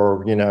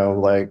for,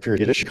 like for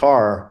your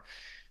car.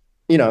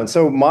 And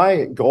so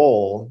my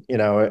goal,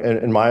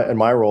 in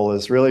my role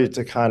is really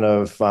to kind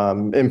of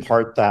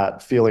impart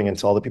that feeling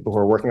into all the people who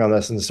are working on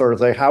this, and sort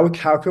of like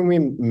how can we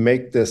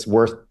make this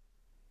worth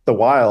the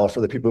while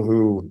for the people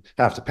who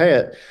have to pay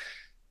it.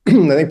 I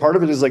think part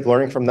of it is like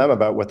learning from them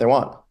about what they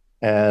want,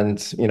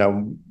 and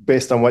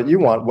based on what you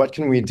want, what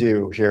can we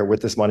do here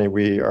with this money?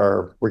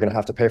 We're going to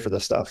have to pay for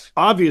this stuff.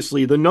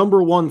 Obviously, the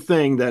number one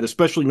thing that,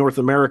 especially North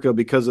America,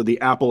 because of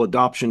the Apple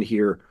adoption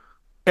here,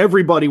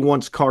 everybody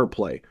wants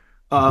CarPlay.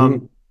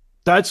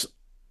 That's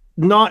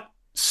not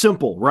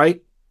simple,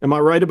 right? Am I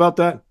right about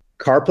that?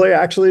 CarPlay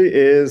actually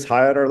is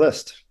high on our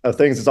list of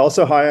things. It's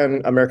also high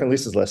on American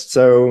Lease's list.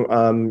 So,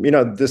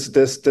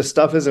 this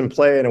stuff is in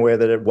play in a way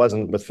that it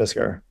wasn't with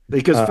Fisker.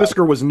 Because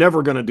Fisker was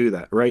never going to do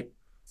that, right?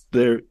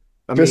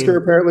 Fisker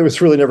apparently was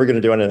really never going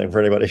to do anything for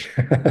anybody.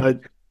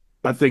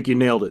 I think you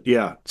nailed it.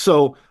 Yeah.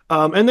 So,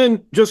 and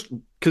then just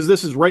because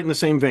this is right in the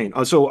same vein.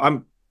 So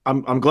I'm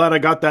glad I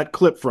got that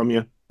clip from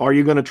you. Are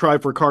you going to try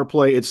for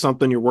CarPlay? It's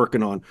something you're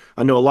working on.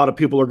 I know a lot of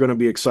people are going to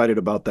be excited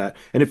about that.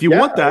 And if you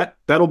want that,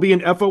 that'll be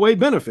an FOA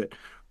benefit.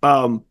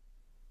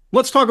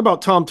 Let's talk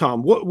about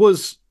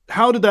TomTom.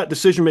 How did that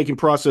decision-making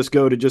process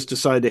go to just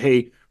decide to,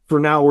 hey, for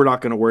now, we're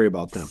not going to worry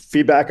about them?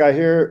 Feedback I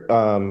hear,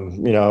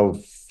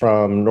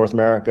 from North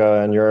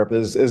America and Europe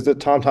is that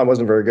TomTom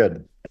wasn't very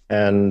good.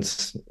 And,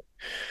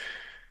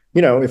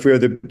 if we have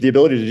the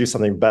ability to do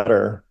something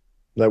better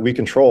that we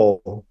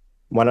control,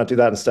 Why not do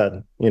that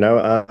instead?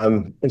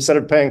 Instead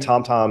of paying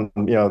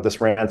TomTom,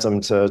 this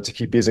ransom to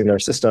keep using their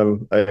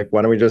system, like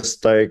why don't we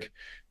just like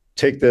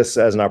take this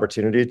as an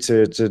opportunity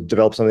to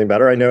develop something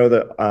better? I know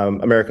that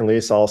American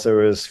Lease also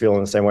is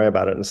feeling the same way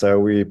about it, and so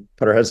we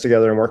put our heads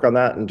together and work on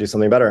that and do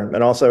something better.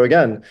 And also,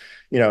 again,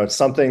 it's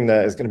something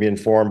that is going to be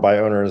informed by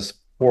owners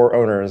for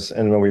owners,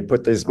 and when we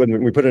put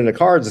it into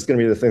cards, it's going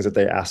to be the things that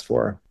they asked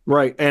for.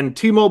 Right. And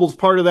T-Mobile's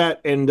part of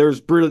that, and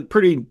there's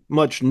pretty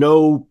much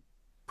no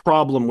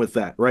problem with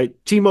that, right?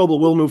 T-Mobile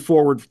will move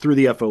forward through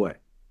the FOA.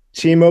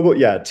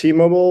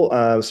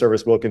 T-Mobile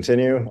service will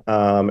continue,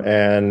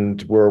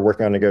 and we're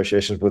working on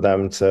negotiations with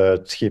them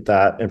to keep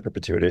that in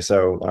perpetuity.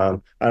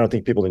 So I don't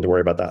think people need to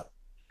worry about that.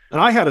 And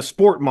I had a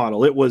sport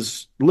model. It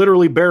was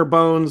literally bare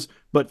bones,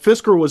 but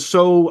Fisker was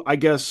so, I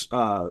guess,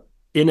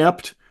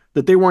 inept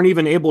that they weren't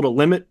even able to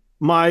limit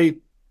my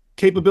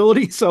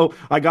capability. So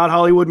I got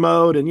Hollywood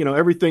mode and,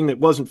 everything that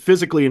wasn't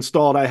physically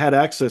installed, I had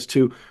access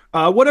to.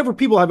 Whatever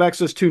people have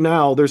access to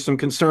now, there's some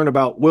concern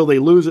about will they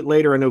lose it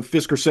later. I know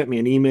Fisker sent me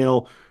an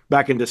email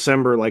back in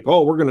December, like,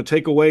 oh, we're going to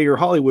take away your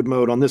Hollywood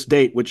mode on this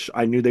date, which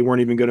I knew they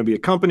weren't even going to be a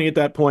company at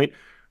that point.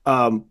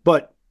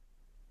 But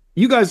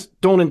you guys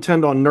don't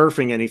intend on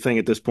nerfing anything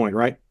at this point,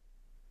 right?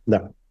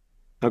 No.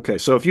 Okay,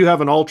 so if you have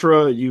an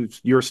Ultra,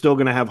 you're still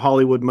going to have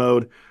Hollywood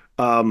mode.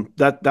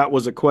 That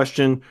was a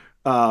question.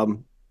 I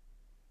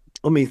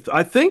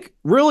think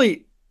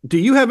really, do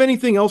you have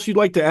anything else you'd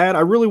like to add?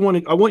 I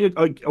want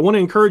to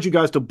encourage you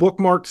guys to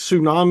bookmark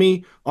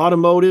Tsunami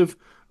Automotive.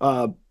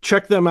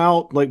 Check them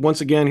out. Like,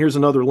 once again, here's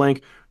another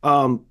link.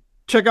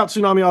 Check out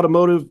Tsunami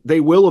Automotive.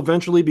 They will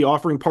eventually be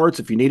offering parts.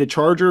 If you need a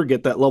charger,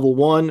 get that level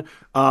 1.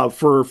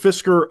 For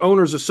Fisker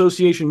Owners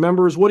Association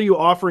members, what are you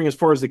offering as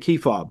far as the key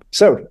fob?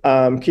 So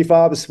key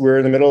fobs, we're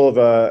in the middle of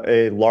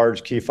a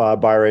large key fob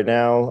buy right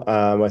now,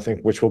 I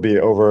think, which will be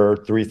over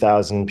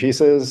 3,000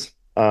 pieces.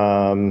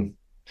 And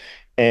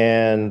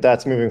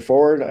that's moving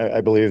forward.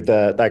 I believe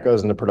that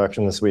goes into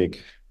production this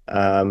week.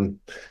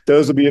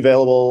 Those will be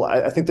available.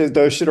 I think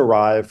those should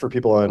arrive for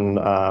people in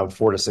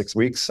 4 to 6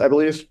 weeks, I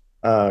believe,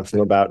 from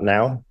about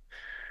now.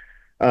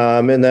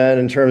 And then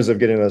in terms of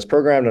getting those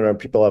programmed, I know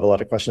people have a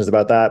lot of questions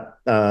about that.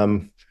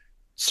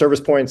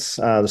 Service points,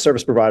 the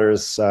service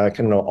providers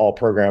can all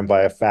program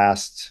via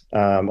FAST.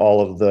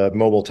 All of the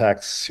mobile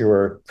techs who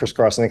are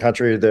crisscrossing the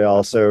country, they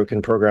also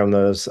can program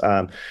those.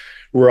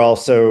 We're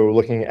also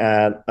looking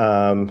at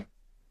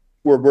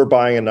we're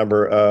buying a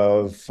number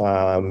of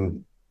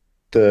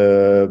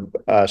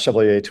the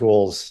Chevalier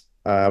tools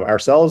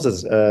ourselves,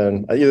 as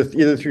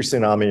either through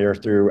Tsunami or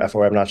through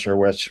FOA. I'm not sure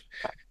which,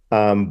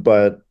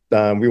 but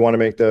we want to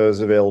make those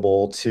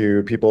available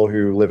to people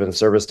who live in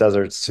service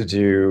deserts to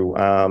do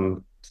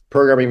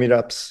programming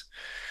meetups.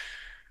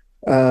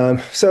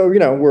 So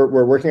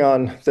we're working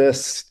on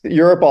this.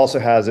 Europe also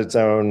has its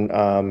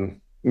own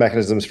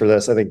mechanisms for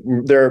this. I think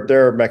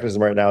their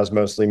mechanism right now is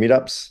mostly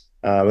meetups,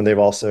 and they're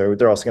also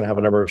going to have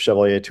a number of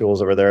Chevalier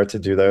tools over there to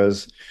do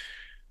those.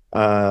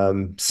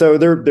 So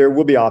there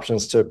will be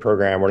options to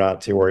program. We're not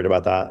too worried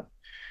about that.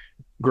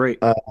 Great.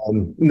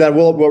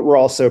 We're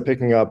also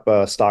picking up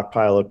a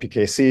stockpile of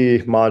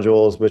PKC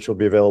modules, which will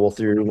be available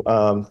through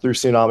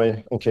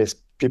Tsunami in case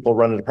people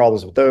run into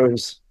problems with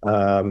those.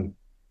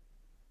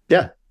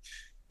 Yeah.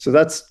 So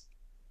that's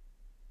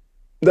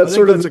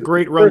a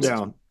great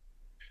rundown.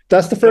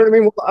 That's the first. I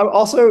mean,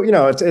 also,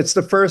 it's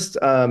the first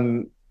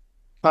kind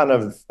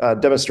of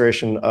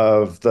demonstration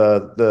of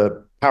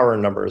the power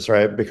in numbers,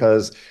 right?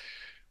 Because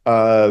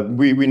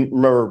we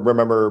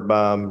remember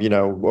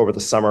over the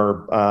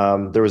summer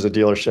there was a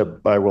dealership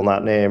I will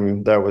not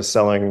name that was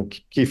selling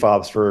key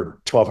fobs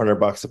for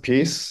 $1,200 a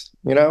piece,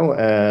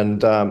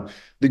 and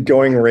the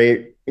going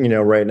rate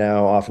right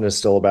now often is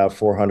still about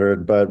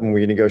 400, but when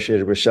we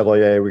negotiated with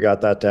Chevalier, we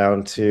got that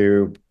down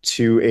to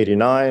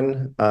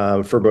 289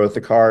 for both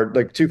the card,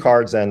 like 2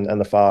 cards and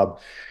the fob,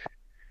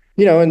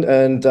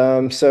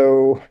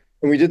 so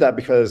we did that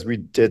because we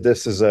did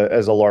this as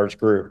a large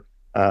group.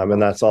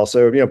 And that's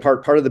also,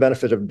 part of the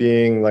benefit of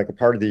being like a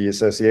part of the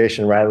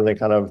association rather than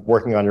kind of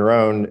working on your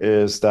own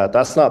is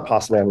that's not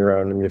possible on your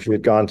own. I mean, if you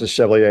had gone to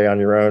Chevalier on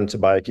your own to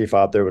buy a key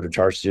fob, they would have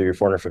charged you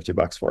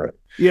 $450 for it.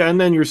 Yeah,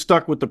 and then you're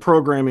stuck with the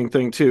programming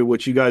thing too,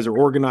 which you guys are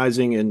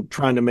organizing and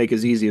trying to make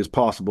as easy as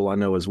possible, I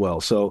know as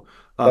well. So,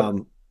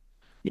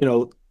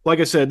 like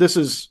I said, this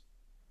is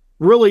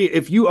really,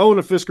 if you own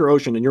a Fisker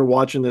Ocean and you're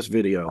watching this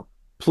video,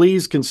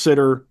 please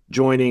consider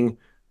joining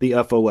the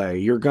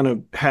FOA. You're going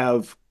to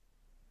have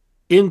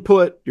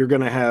input, you're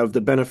going to have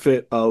the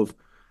benefit of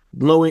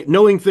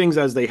knowing things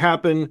as they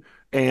happen,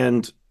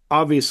 and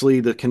obviously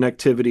the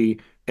connectivity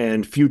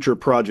and future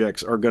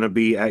projects are going to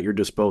be at your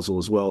disposal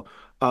as well.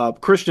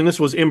 Christian, this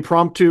was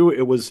impromptu.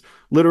 It was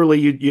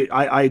literally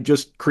I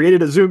just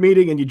created a Zoom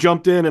meeting and you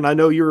jumped in, and I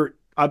know you're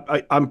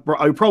I'm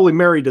probably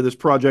married to this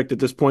project at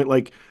this point,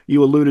 like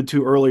you alluded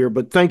to earlier.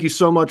 But thank you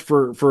so much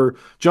for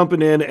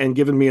jumping in and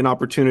giving me an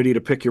opportunity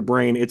to pick your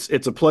brain.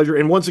 It's a pleasure.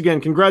 And once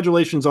again,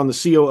 congratulations on the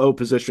COO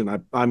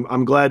position.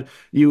 I'm glad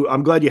you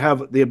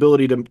have the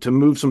ability to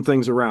move some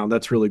things around.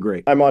 That's really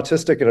great. I'm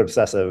autistic and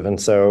obsessive, and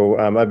so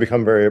I've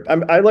become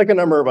I like a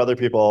number of other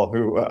people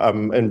who,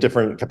 in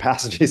different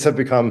capacities, have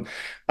become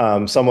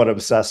somewhat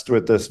obsessed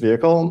with this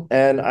vehicle.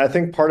 And I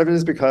think part of it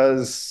is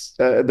because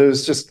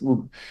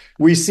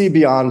we see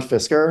beyond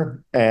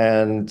Fisker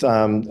and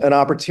an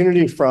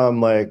opportunity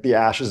from like the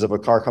ashes of a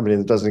car company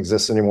that doesn't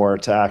exist anymore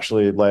to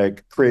actually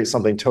like create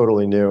something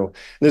totally new. And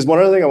there's one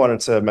other thing I wanted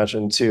to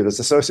mention too that's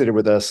associated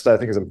with this that I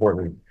think is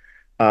important.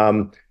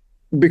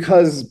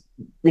 Because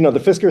the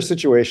Fisker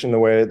situation,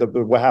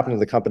 what happened to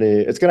the company,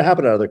 it's going to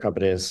happen to other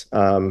companies,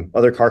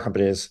 other car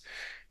companies.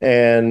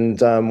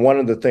 And one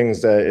of the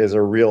things that is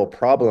a real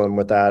problem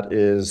with that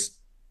is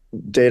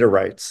data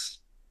rights.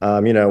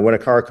 When a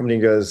car company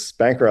goes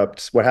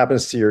bankrupt, what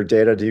happens to your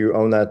data? Do you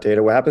own that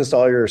data? What happens to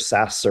all your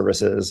SaaS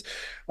services?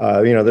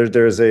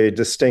 There's a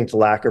distinct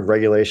lack of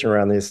regulation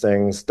around these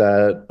things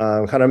that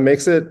kind of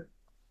makes it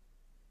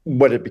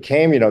what it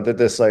became, that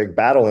this like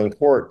battle in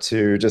court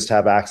to just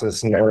have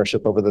access and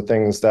ownership over the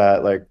things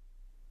that like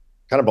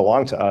kind of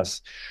belong to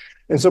us.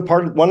 And so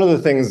one of the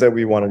things that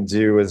we want to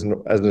do as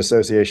an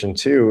association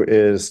too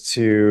is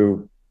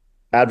to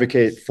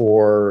advocate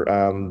for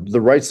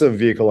the rights of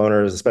vehicle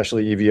owners,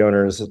 especially EV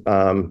owners,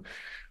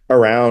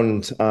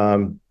 around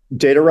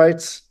data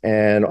rights,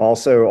 and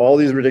also all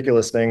these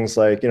ridiculous things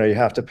like you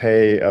have to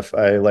pay a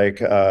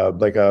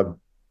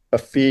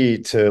fee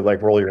to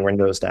like roll your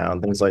windows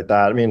down, things like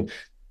that. I mean,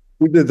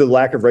 the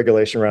lack of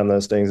regulation around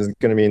those things is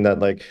going to mean that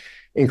like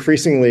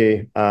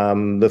increasingly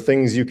the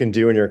things you can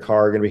do in your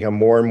car are going to become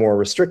more and more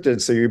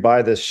restricted. So you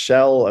buy this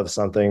shell of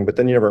something, but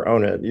then you never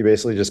own it. You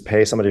basically just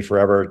pay somebody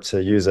forever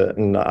to use it.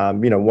 And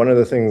one of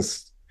the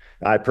things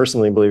I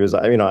personally believe is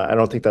I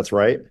don't think that's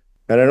right.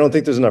 And I don't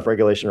think there's enough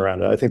regulation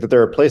around it. I think that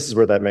there are places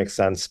where that makes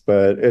sense,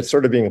 but it's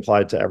sort of being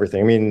applied to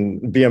everything. I mean,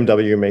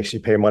 BMW makes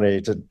you pay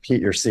money to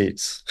heat your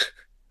seats.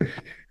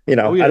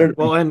 Oh yeah.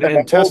 Well,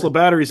 and Tesla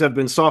batteries have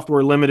been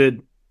software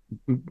limited.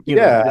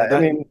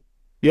 Yeah.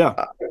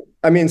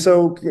 I mean,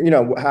 so,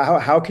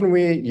 how can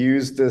we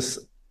use this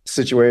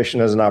situation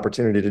as an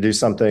opportunity to do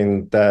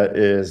something that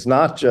is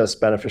not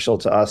just beneficial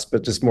to us,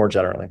 but just more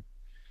generally?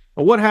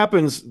 Well, what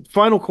happens?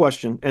 Final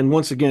question. And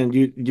once again,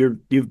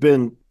 you've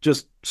been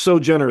just so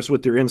generous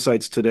with your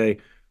insights today.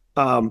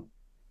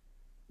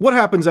 What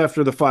happens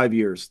after the 5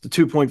 years, the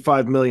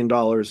 $2.5 million,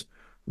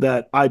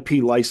 that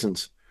IP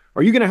license?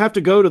 Are you going to have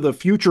to go to the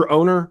future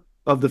owner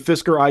of the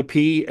Fisker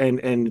IP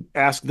and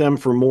ask them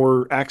for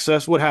more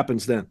access? What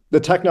happens then? The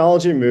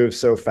technology moves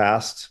so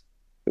fast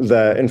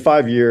that in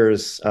 5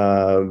 years,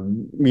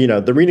 the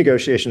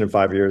renegotiation in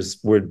 5 years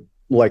would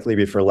likely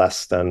be for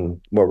less than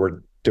what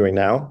we're doing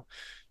now,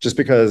 just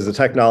because the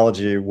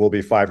technology will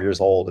be 5 years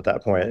old at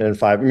that point.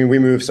 And we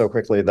move so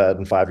quickly that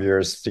in 5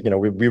 years,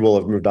 we will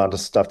have moved on to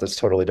stuff that's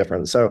totally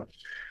different. So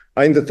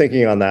I think the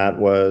thinking on that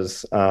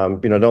was,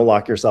 don't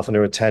lock yourself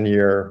into a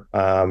 10-year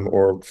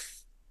or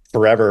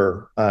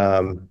forever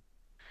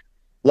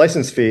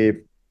license fee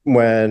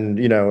when,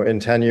 in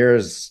 10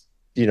 years,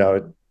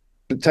 the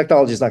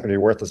technology is not going to be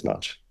worth as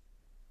much.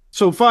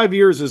 So 5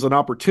 years is an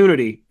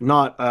opportunity,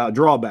 not a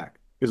drawback,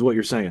 is what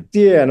you're saying.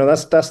 Yeah, no,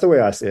 that's the way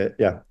I see it.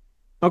 Yeah.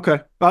 Okay.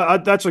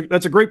 That's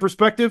a great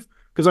perspective,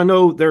 because I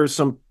know there's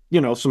some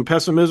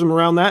pessimism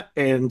around that.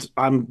 And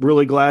I'm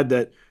really glad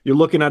that you're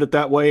looking at it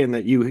that way, and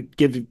that you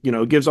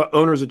gives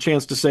owners a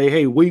chance to say,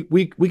 hey, we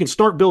can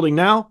start building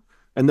now.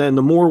 And then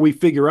the more we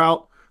figure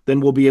out, then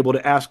we'll be able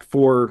to ask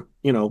for,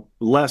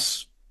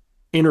 less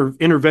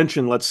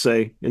intervention, let's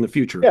say, in the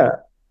future. Yeah.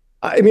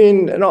 I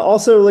mean, and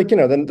also like,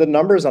 the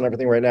numbers on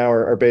everything right now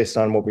are based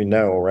on what we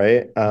know,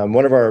 right?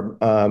 One of our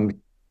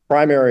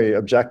primary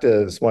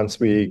objectives once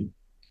we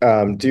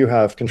do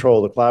have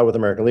control of the cloud with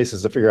American Lease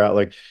is to figure out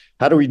like,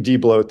 how do we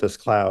de-bloat this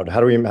cloud? How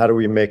do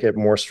we make it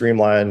more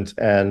streamlined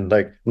and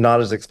like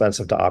not as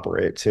expensive to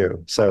operate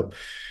too? So,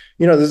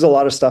 there's a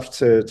lot of stuff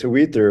to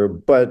weed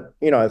through, but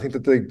I think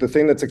that the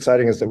thing that's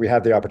exciting is that we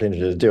have the opportunity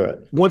to do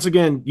it. Once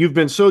again, you've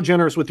been so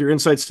generous with your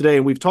insights today,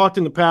 and we've talked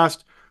in the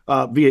past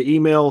via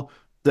email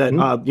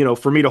that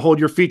for me to hold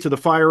your feet to the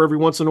fire every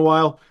once in a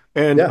while,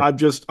 and yeah.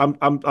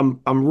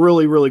 I'm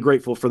really, really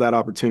grateful for that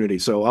opportunity.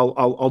 So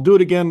I'll do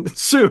it again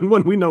soon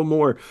when we know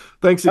more.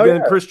 Thanks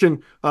again,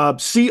 Christian,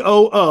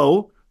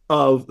 COO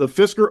of the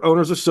Fisker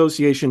Owners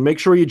Association. Make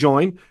sure you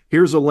join.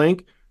 Here's a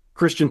link.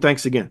 Christian,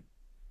 thanks again.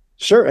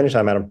 Sure,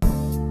 anytime, Adam.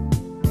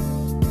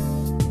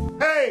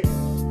 Hey,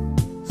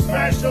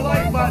 smash the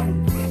like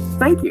button.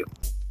 Thank you.